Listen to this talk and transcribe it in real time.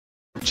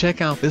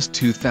Check out this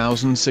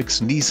 2006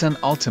 Nissan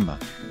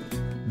Altima.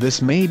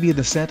 This may be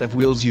the set of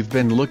wheels you've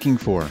been looking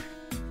for.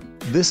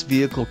 This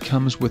vehicle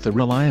comes with a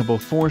reliable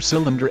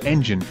 4-cylinder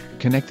engine,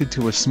 connected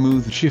to a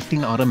smooth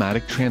shifting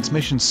automatic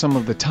transmission. Some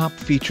of the top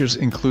features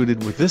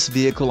included with this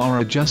vehicle are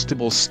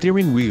adjustable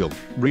steering wheel,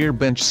 rear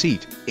bench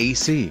seat,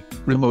 AC,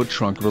 remote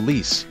trunk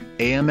release,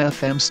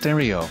 AM/FM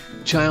stereo,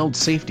 child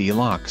safety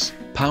locks,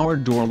 power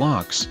door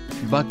locks,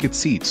 bucket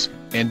seats,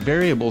 and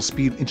variable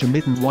speed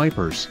intermittent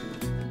wipers.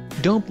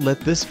 Don't let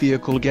this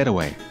vehicle get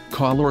away.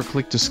 Call or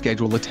click to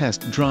schedule a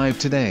test drive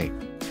today.